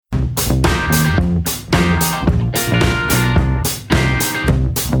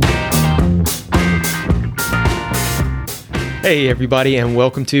Hey everybody, and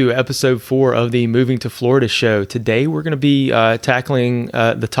welcome to episode 4 of the Moving to Florida show. Today we're going to be tackling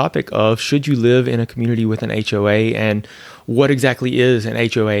the topic of should you live in a community with an HOA and what exactly is an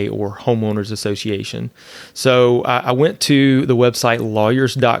HOA or homeowners association. So I went to the website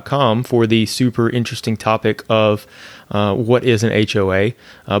lawyers.com for the super interesting topic of what is an HOA.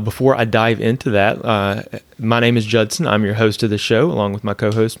 Before I dive into that, my name is Judson. I'm your host of the show along with my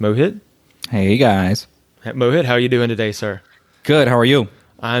co-host Mohit. Hey guys. Mohit, how are you doing today, sir? Good. How are you?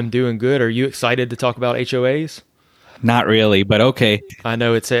 I'm doing good. Are you excited to talk about HOAs? Not really, but okay. I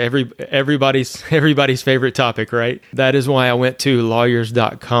know it's everybody's favorite topic, right? That is why I went to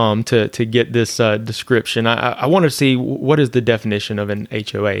lawyers.com to get this description. I want to see what is the definition of an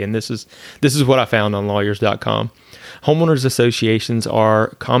HOA, and this is what I found on lawyers.com. Homeowners associations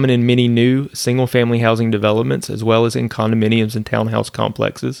are common in many new single-family housing developments as well as in condominiums and townhouse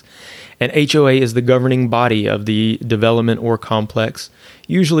complexes. An HOA is the governing body of the development or complex,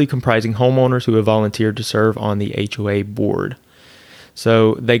 usually comprising homeowners who have volunteered to serve on the HOA board.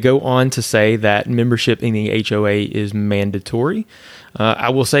 So they go on to say that membership in the HOA is mandatory. I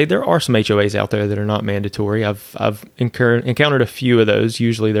will say there are some HOAs out there that are not mandatory. I've encountered a few of those.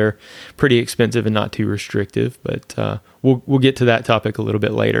 Usually they're pretty expensive and not too restrictive, but we'll get to that topic a little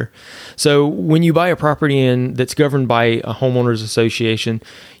bit later. So when you buy a property that's governed by a homeowners association,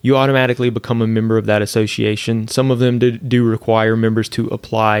 you automatically become a member of that association. Some of them do require members to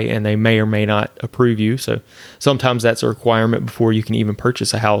apply, and they may or may not approve you. So sometimes that's a requirement before you can even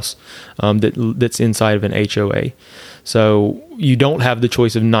purchase a house that's inside of an HOA. So you don't have the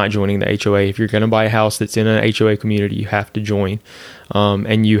choice of not joining the HOA. If you're going to buy a house that's in an HOA community, you have to join.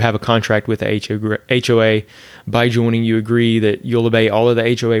 And you have a contract with the HOA. By joining, you agree that you'll obey all of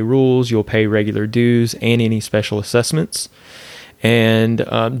the HOA rules, you'll pay regular dues and any special assessments. And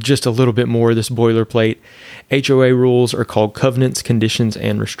just a little bit more of this boilerplate. HOA rules are called covenants, conditions,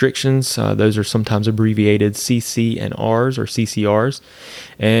 and restrictions. Those are sometimes abbreviated CC&Rs or CCRs.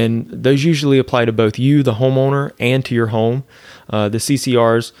 And those usually apply to both you, the homeowner, and to your home. The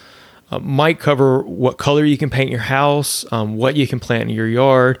CCRs might cover what color you can paint your house, what you can plant in your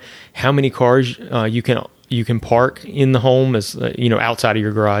yard, how many cars you can park in the home, as outside of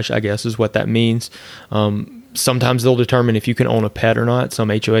your garage, I guess is what that means. Sometimes they'll determine if you can own a pet or not. Some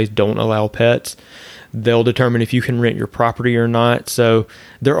HOAs don't allow pets. They'll determine if you can rent your property or not. So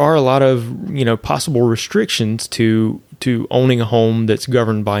there are a lot of possible restrictions to owning a home that's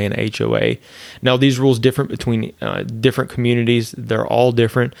governed by an HOA. Now these rules differ between different communities. They're all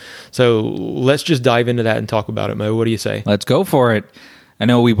different. So let's just dive into that and talk about it, Mo. What do you say? Let's go for it. I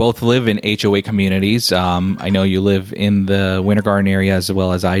know we both live in HOA communities. I know you live in the Winter Garden area as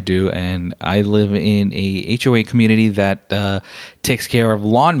well as I do, and I live in a HOA community that takes care of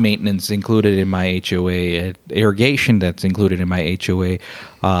lawn maintenance included in my HOA, irrigation that's included in my HOA,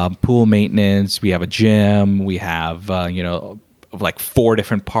 pool maintenance. We have a gym. We have like 4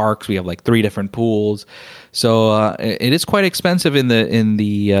 different parks. We have like 3 different pools. So it is quite expensive in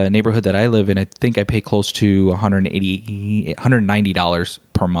the neighborhood that I live in. I think I pay close to $190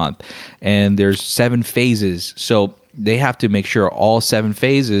 per month, and there's 7 phases. So they have to make sure all 7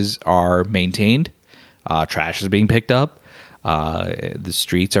 phases are maintained. Trash is being picked up. The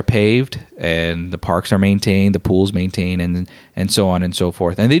streets are paved, and the parks are maintained, the pools maintained, and so on and so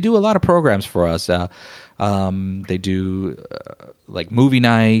forth. And they do a lot of programs for us. They do like movie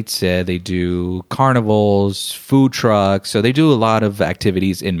nights, they do carnivals, food trucks. So they do a lot of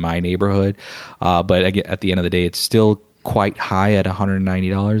activities in my neighborhood. But again, at the end of the day, it's still quite high at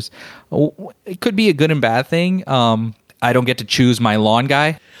 $190. It could be a good and bad thing. I don't get to choose my lawn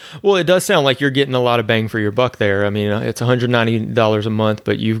guy. Well, it does sound like you're getting a lot of bang for your buck there. I mean, it's $190 a month,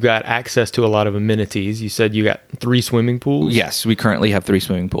 but you've got access to a lot of amenities. You said you got 3 swimming pools? Yes, we currently have 3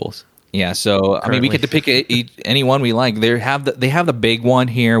 swimming pools. Yeah, so I mean, we get to pick any one we like. They have the big one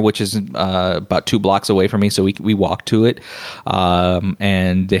here, which is about 2 blocks away from me, so we walk to it.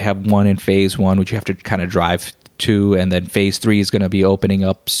 And they have one in phase 1, which you have to kind of drive to, and then phase 3 is going to be opening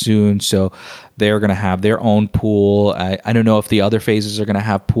up soon. So they're going to have their own pool. I don't know if the other phases are going to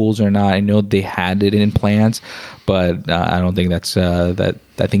have pools or not. I know they had it in plans, but I don't think that's that.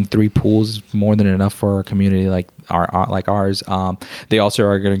 I think 3 pools is more than enough for a community like ours. They also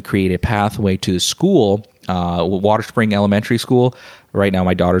are going to create a pathway to the school, Water Spring Elementary School. Right now,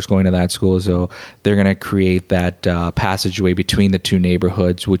 my daughter's going to that school, so they're going to create that passageway between the 2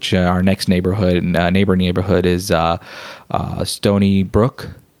 neighborhoods, which our next neighborhood is Stony Brook.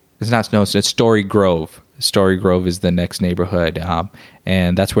 It's not Snow, it's Story Grove. Story Grove is the next neighborhood,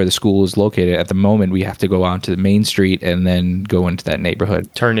 and that's where the school is located. At the moment, we have to go out to the main street and then go into that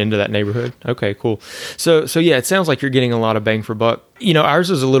neighborhood. Turn into that neighborhood. Okay, cool. So yeah, it sounds like you're getting a lot of bang for buck. Ours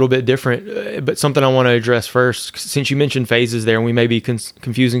is a little bit different, but something I want to address first, since you mentioned phases there, and we may be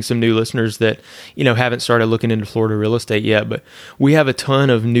confusing some new listeners that, haven't started looking into Florida real estate yet, but we have a ton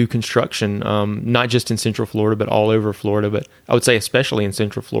of new construction, not just in Central Florida, but all over Florida, but I would say especially in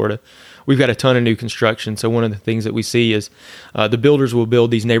Central Florida. We've got a ton of new construction. So one of the things that we see is the builders will build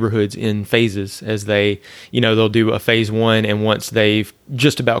these neighborhoods in phases as they, they'll do a phase 1. And once they've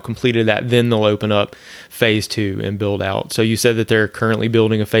just about completed that, then they'll open up phase 2 and build out. So you said that they're currently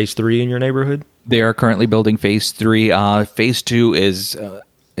building a phase 3 in your neighborhood? They are currently building phase 3. Phase 2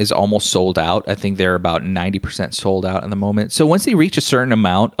 is almost sold out. I think they're about 90% sold out at the moment. So once they reach a certain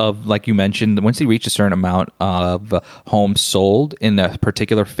amount of, like you mentioned, once they reach a certain amount of homes sold in a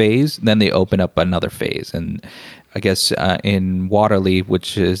particular phase, then they open up another phase. And I guess in Waterley,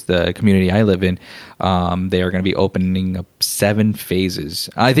 which is the community I live in, they are going to be opening up 7 phases.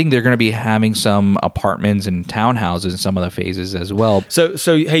 I think they're going to be having some apartments and townhouses in some of the phases as well. So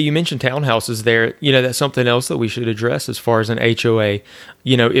hey, you mentioned townhouses there. That's something else that we should address as far as an HOA.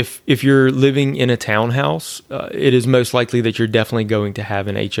 If you're living in a townhouse, it is most likely that you're definitely going to have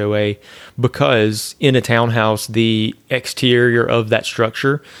an HOA, because in a townhouse, the exterior of that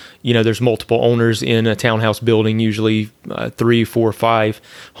structure, there's multiple owners in a townhouse building, usually 3, 4, 5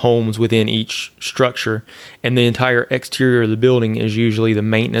 homes within each structure. And the entire exterior of the building is usually the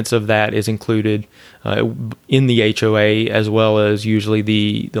maintenance of that is included in the HOA, as well as usually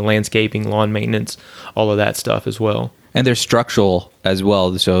the landscaping, lawn maintenance, all of that stuff as well. And they're structural as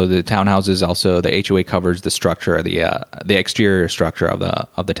well. So the townhouses also, the HOA covers the structure, the exterior structure of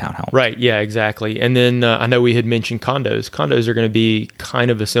the townhouse. Right. Yeah, exactly. And then I know we had mentioned condos. Condos are going to be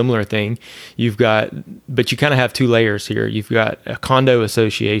kind of a similar thing. But you kind of have 2 layers here. You've got a condo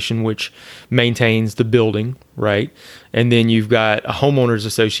association, which maintains the building, right? And then you've got a homeowners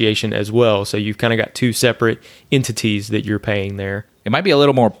association as well. So you've kind of got 2 separate entities that you're paying there. It might be a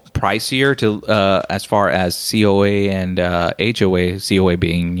little more pricier to as far as COA and HOA. COA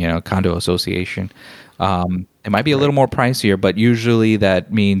being condo association. It might be a little more pricier, but usually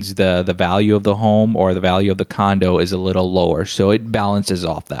that means the value of the home or the value of the condo is a little lower, so it balances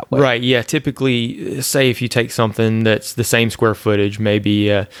off that way. Right. Yeah. Typically, say if you take something that's the same square footage, maybe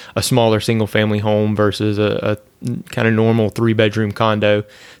a smaller single family home versus a kind of normal 3-bedroom condo,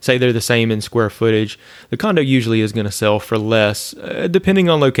 say they're the same in square footage, the condo usually is going to sell for less, depending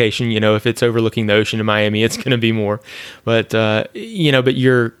on location. If it's overlooking the ocean in Miami, it's going to be more. But, but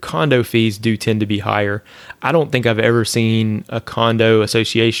your condo fees do tend to be higher. I don't think I've ever seen a condo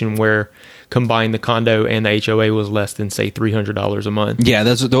association where combined the condo and the HOA was less than, say, $300 a month. Yeah,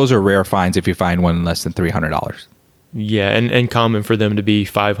 those are rare finds if you find one less than $300. Yeah, and common for them to be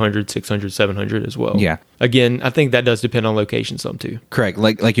 500, 600, 700 as well. Yeah. Again, I think that does depend on location some too. Correct.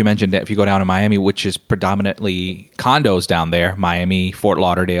 Like you mentioned, if you go down to Miami, which is predominantly condos down there, Miami, Fort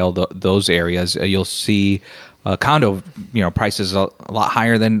Lauderdale, those areas, you'll see condo, prices a lot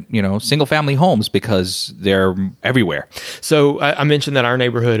higher than, single family homes because they're everywhere. So I mentioned that our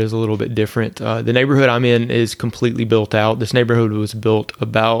neighborhood is a little bit different. The neighborhood I'm in is completely built out. This neighborhood was built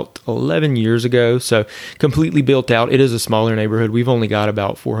about 11 years ago. So completely built out. It is a smaller neighborhood. We've only got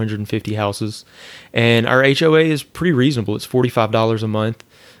about 450 houses, and our HOA is pretty reasonable. It's $45 a month.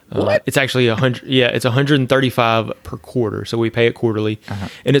 It's actually it's $135 per quarter. So we pay it quarterly,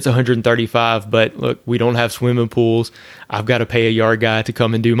 and it's $135. But look, we don't have swimming pools. I've got to pay a yard guy to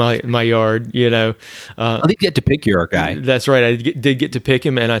come and do my yard. I think you get to pick your guy. That's right. I did get to pick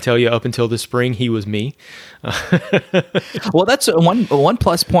him, and I tell you, up until this spring, he was me. Well, that's one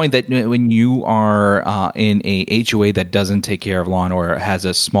plus point, that when you are in a HOA that doesn't take care of lawn or has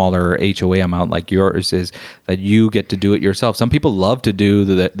a smaller HOA amount like yours, is that you get to do it yourself. Some people love to do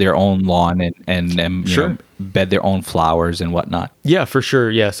their own lawn and sure, bed their own flowers and whatnot. Yeah, for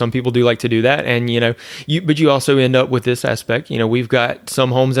sure. Yeah, some people do like to do that, and but you also end up with this aspect. We've got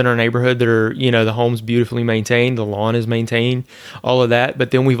some homes in our neighborhood that are the home's beautifully maintained, the lawn is maintained, all of that.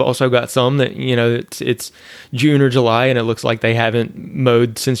 But then we've also got some that it's June or July and it looks like they haven't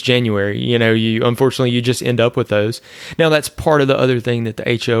mowed since January. You unfortunately you just end up with those. Now that's part of the other thing that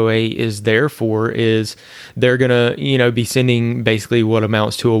the HOA is there for, is they're gonna be sending basically what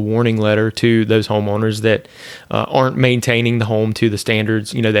amounts to a warning letter to those homeowners that aren't maintaining the home to the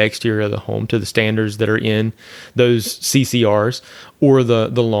standards, the exterior of the home to the standards that are in those CCRs, or the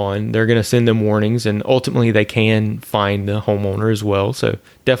lawn. They're going to send them warnings, and ultimately they can fine the homeowner as well. So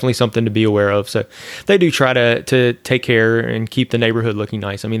definitely something to be aware of. So they do try to take care and keep the neighborhood looking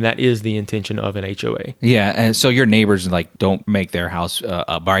nice. I mean, that is the intention of an HOA. Yeah, and so your neighbors like don't make their house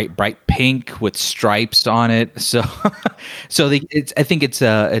a bright pink with stripes on it. So, I think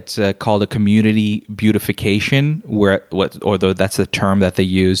it's called a community beautification, that's the term that they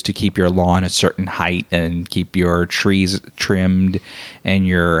use to keep your lawn a certain height and keep your trees trimmed and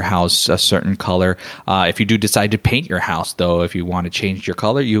your house a certain color. If you do decide to paint your house, though, if you want to change your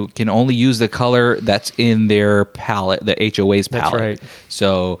color, you can only use the color that's in their palette, the HOA's palette. That's right.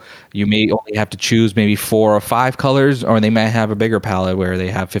 So you may only have to choose maybe 4 or 5 colors, or they might have a bigger palette where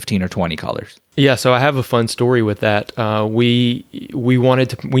they have 15 or 20 colors. Yeah, so I have a fun story with that. We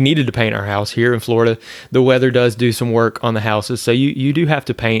needed to paint our house here in Florida. The weather does do some work on the houses, so you do have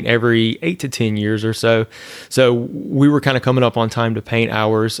to paint every 8 to 10 years or so. So we were kind of coming up on time to paint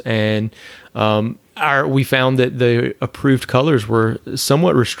ours, and we found that the approved colors were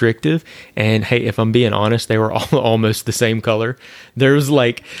somewhat restrictive. And hey, if I'm being honest, they were all almost the same color. There was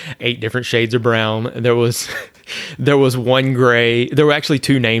like 8 different shades of brown. There was one gray. There were actually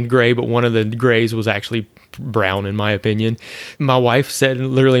 2 named gray, but one of the grays was actually brown, in my opinion. My wife said,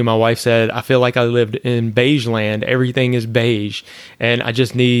 I feel like I lived in beige land. Everything is beige and I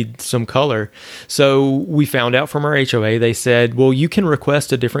just need some color. So we found out from our HOA, they said, well, you can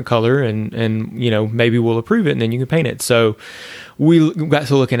request a different color and maybe we'll approve it and then you can paint it. So we got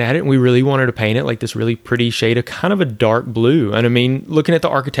to looking at it and we really wanted to paint it like this really pretty shade of kind of a dark blue. And I mean, looking at the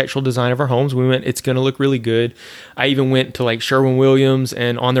architectural design of our homes, we went, it's going to look really good. I even went to like Sherwin-Williams,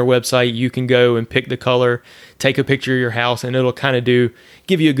 and on their website, you can go and pick the color, take a picture of your house, and it'll kind of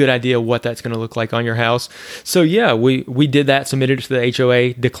give you a good idea of what that's going to look like on your house. So yeah, we did that, submitted it to the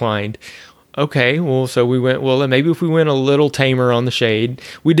HOA, declined. Okay, well, so we went, well, maybe if we went a little tamer on the shade.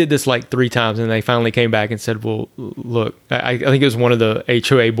 We did this like 3 times, and they finally came back and said, well, look, I think it was one of the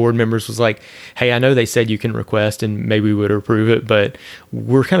HOA board members was like, hey, I know they said you can request and maybe we would approve it, but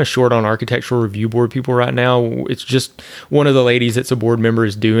we're kind of short on architectural review board people right now. It's just one of the ladies that's a board member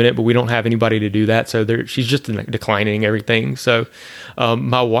is doing it, but we don't have anybody to do that. So she's just declining everything. So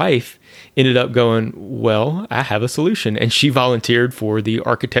my wife ended up going, well, I have a solution. And she volunteered for the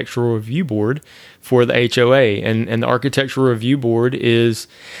architectural review board for the HOA. And the architectural review board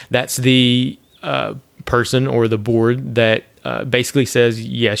that's the person or the board that basically says,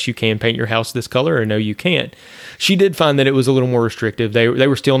 yes, you can paint your house this color, or no, you can't. She did find that it was a little more restrictive. They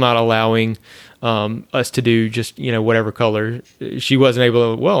were still not allowing us to do just, whatever color. She wasn't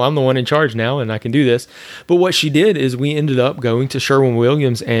able to, well, I'm the one in charge now and I can do this. But what she did is we ended up going to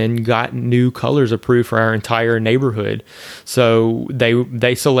Sherwin-Williams and got new colors approved for our entire neighborhood. So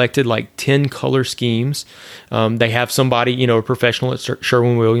they selected like 10 color schemes. They have somebody, a professional at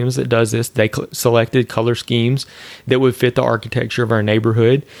Sherwin-Williams that does this. They selected color schemes that would fit the architecture of our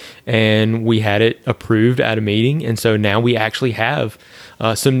neighborhood, and we had it approved at a meeting. And so now we actually have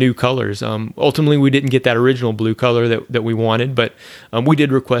some new colors. Ultimately, we didn't get that original blue color that we wanted, but we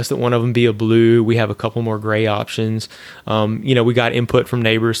did request that one of them be a blue. We have a couple more gray options. We got input from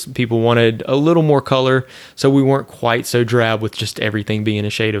neighbors. People wanted a little more color, so we weren't quite so drab with just everything being a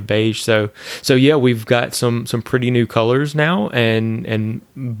shade of beige. So yeah, we've got some pretty new colors now, and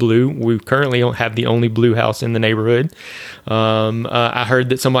blue. We currently have the only blue house in the neighborhood. I heard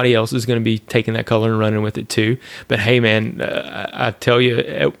that somebody else is going to be taking that color and running with it too. But hey, man, I tell you,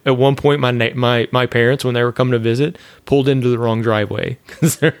 at one point, my parents, when they were coming to visit, pulled into the wrong driveway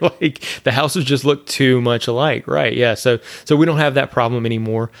because they're like, the houses just look too much alike, right? Yeah, so we don't have that problem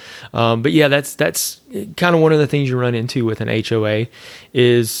anymore. But yeah, that's kind of one of the things you run into with an HOA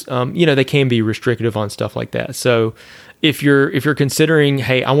is, they can be restrictive on stuff like that. So if you're considering,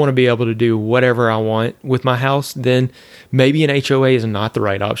 hey, I want to be able to do whatever I want with my house, then maybe an HOA is not the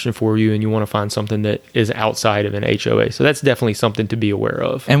right option for you, and you want to find something that is outside of an HOA. So that's definitely something to be aware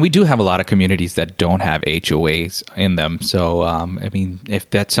of. And we do have a lot of communities that don't have HOAs in them. So, if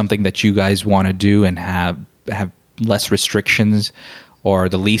that's something that you guys want to do and have less restrictions or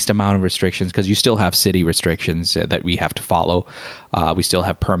the least amount of restrictions, because you still have city restrictions that we have to follow. We still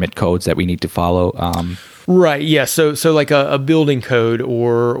have permit codes that we need to follow. Right. Yeah. So like a building code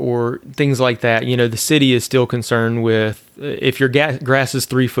or things like that, the city is still concerned with if your grass is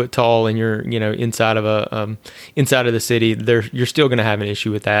 3 foot tall and you're, inside of the city, you're still going to have an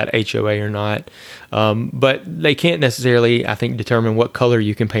issue with that, HOA or not. But they can't necessarily, I think, determine what color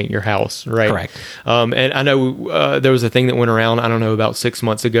you can paint your house. Right. Correct. And I know there was a thing that went around, I don't know, about 6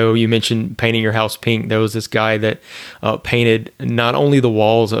 months ago. You mentioned painting your house pink. There was this guy that painted not only the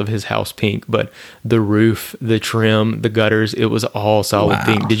walls of his house pink, but the roof roof, the trim, the gutters, it was all solid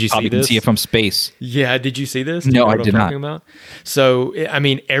pink. Did you see Probably this? can see it from space. Yeah, did you see this? No, Do you know I what did I'm not. talking about? So, I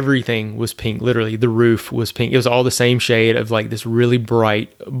mean, everything was pink. Literally, the roof was pink. It was all the same shade of like this really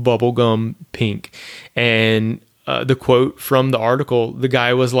bright bubblegum pink. And the quote from the article, the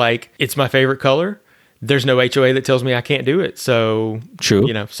guy was like, "It's my favorite color. There's no HOA that tells me I can't do it. So,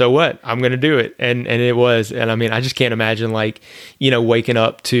 True. So what? I'm going to do it." And it was. And I mean, I just can't imagine like, waking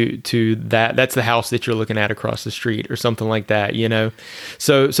up to that. That's the house that you're looking at across the street or something like that,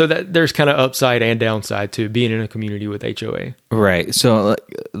 So that there's kind of upside and downside to being in a community with HOA. Right. So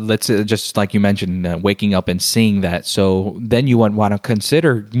let's just like you mentioned, waking up and seeing that. So then you want to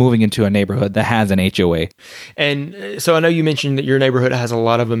consider moving into a neighborhood that has an HOA. And so I know you mentioned that your neighborhood has a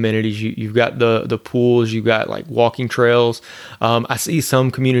lot of amenities. You've got the pool. You've got like walking trails. I see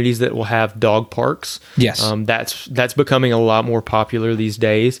some communities that will have dog parks. Yes. That's becoming a lot more popular these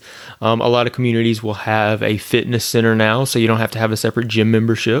days. A lot of communities will have a fitness center now, so you don't have to have a separate gym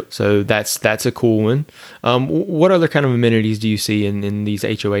membership. So that's a cool one. What other kind of amenities do you see in these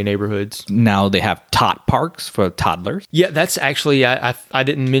HOA neighborhoods? Now they have tot parks for toddlers. Yeah, that's actually, I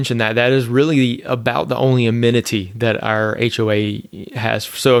didn't mention that. That is really about the only amenity that our HOA has.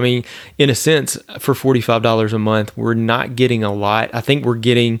 So, I mean, in a sense, for $45 a month, we're not getting a lot. I think we're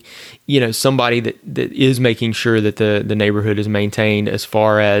getting, somebody that is making sure that the neighborhood is maintained as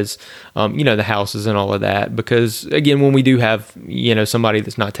far as, the houses and all of that. Because again, when we do have, somebody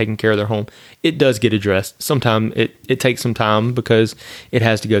that's not taking care of their home, it does get addressed. Sometimes it takes some time because it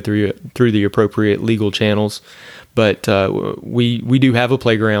has to go through the appropriate legal channels. But we do have a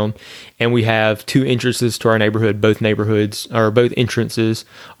playground, and we have 2 entrances to our neighborhood. Both entrances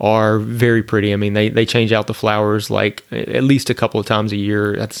are very pretty. I mean, they change out the flowers like at least a couple of times a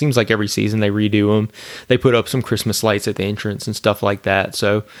year. It seems like every season they redo them. They put up some Christmas lights at the entrance and stuff like that.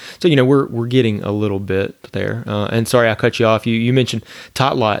 So we're getting a little bit there. And sorry, I cut you off. You mentioned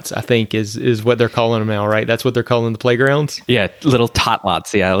tot lots, I think is what they're calling them now, right? That's what they're calling the playgrounds. Yeah, little tot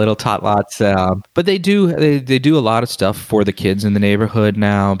lots. Yeah, little tot lots. But they do a lot of stuff for the kids in the neighborhood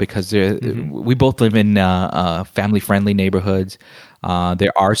now because we both live in family-friendly neighborhoods.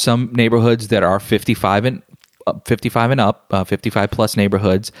 There are some neighborhoods that are 55 and up, 55 plus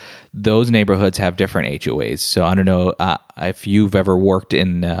neighborhoods. Those neighborhoods have different HOAs. So I don't know if you've ever worked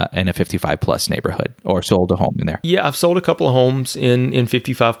in a 55 plus neighborhood or sold a home in there. Yeah, I've sold a couple of homes in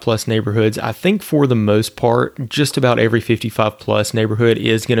 55 plus neighborhoods. I think for the most part, just about every 55 plus neighborhood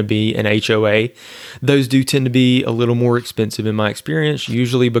is going to be an HOA. Those do tend to be a little more expensive in my experience,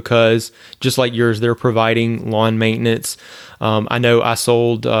 usually because just like yours, they're providing lawn maintenance. I know I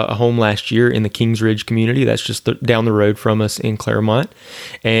sold a home last year in the Kings Ridge community. That's just down the road from us in Claremont.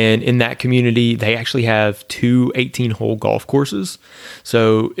 And in that community, they actually have 2 18-hole golf courses.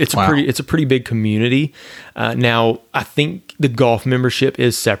 So it's a pretty big community. Now, I think the golf membership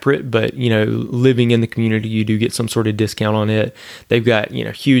is separate, but living in the community, you do get some sort of discount on it. They've got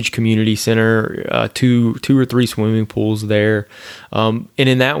huge community center, 2 or 3 swimming pools there, and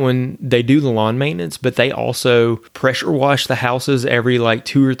in that one they do the lawn maintenance, but they also pressure wash the houses every like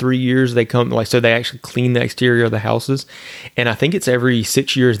 2 or 3 years. They come so they actually clean the exterior of the houses, and I think it's every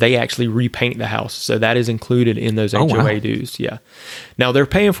 6 years they actually repaint the house. So that is included in those HOA dues. Yeah. Now they're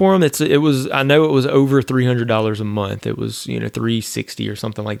paying for them. I know it was over $300 a month. It was $360 or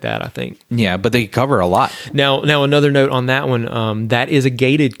something like that, I think. Yeah, but they cover a lot. Now another note on that one, that is a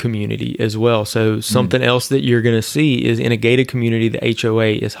gated community as well. So something else that you're going to see is in a gated community, the HOA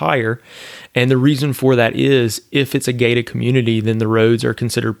is higher. And the reason for that is if it's a gated community, then the roads are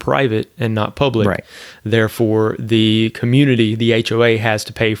considered private and not public. Right. Therefore, the community, the HOA, has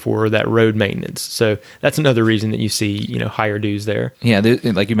to pay for that road maintenance. So that's another reason that you see, higher dues there. Yeah,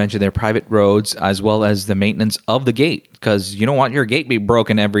 like you mentioned, they're private roads as well as the maintenance of the gate, because you don't want your gate to be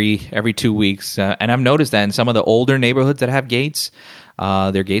broken every 2 weeks. And I've noticed that in some of the older neighborhoods that have gates,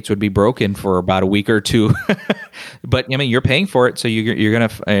 their gates would be broken for about a week or 2. But I mean, you're paying for it, so you're gonna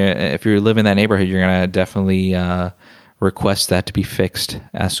if you live in that neighborhood, you're gonna definitely request that to be fixed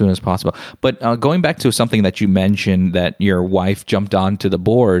as soon as possible. But going back to something that you mentioned that your wife jumped onto the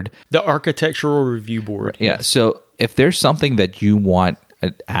board, the Architectural Review Board. Yeah. So if there's something that you want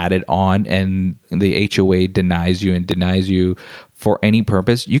added on and the HOA denies you for any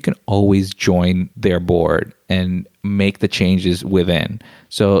purpose, you can always join their board and make the changes within.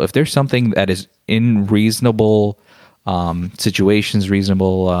 So if there's something that is in reasonable situations,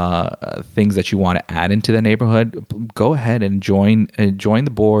 reasonable things that you want to add into the neighborhood, go ahead and join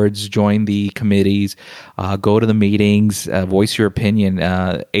the boards, join the committees, go to the meetings, voice your opinion.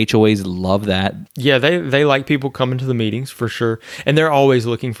 HOAs love that. Yeah, they like people coming to the meetings for sure. And they're always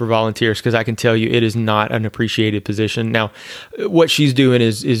looking for volunteers, because I can tell you it is not an appreciated position. Now, what she's doing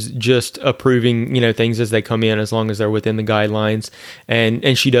is just approving, things as they come in, as long as they're within the guidelines.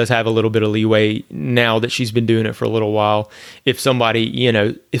 And she does have a little bit of leeway now that she's been doing it for a little while. If somebody,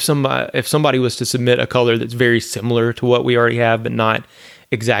 if somebody was to submit a color that's very similar to what we already have, but not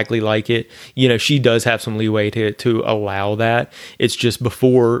exactly like it, she does have some leeway to allow that. It's just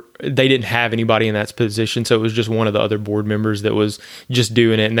before they didn't have anybody in that position, so it was just one of the other board members that was just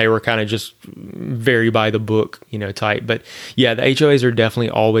doing it, and they were kind of just very by the book, type. But yeah, the HOAs are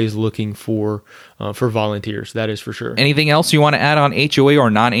definitely always looking for volunteers. That is for sure. Anything else you want to add on HOA or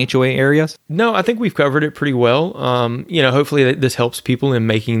non-HOA areas? No, I think we've covered it pretty well. Hopefully this helps people in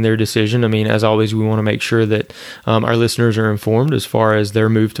making their decision. I mean, as always, we want to make sure that our listeners are informed as far as their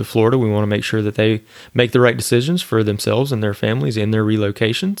move to Florida. We want to make sure that they make the right decisions for themselves and their families in their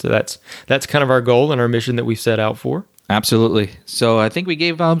relocation. So that's kind of our goal and our mission that we've set out for. Absolutely. So I think we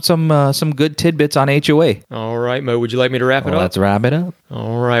gave some good tidbits on HOA. All right, Mo, would you like me to wrap it up? Let's wrap it up.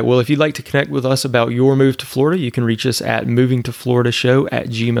 All right. Well, if you'd like to connect with us about your move to Florida, you can reach us at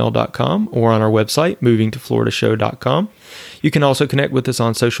movingtofloridashow@gmail.com or on our website, movingtofloridashow.com. You can also connect with us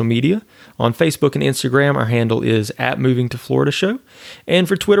on social media. On Facebook and Instagram, our handle is @movingtofloridashow. And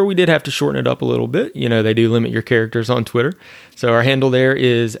for Twitter, we did have to shorten it up a little bit. They do limit your characters on Twitter. So our handle there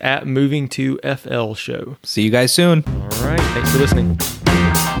is @movingtoflshow. See you guys soon. All right. Thanks for listening.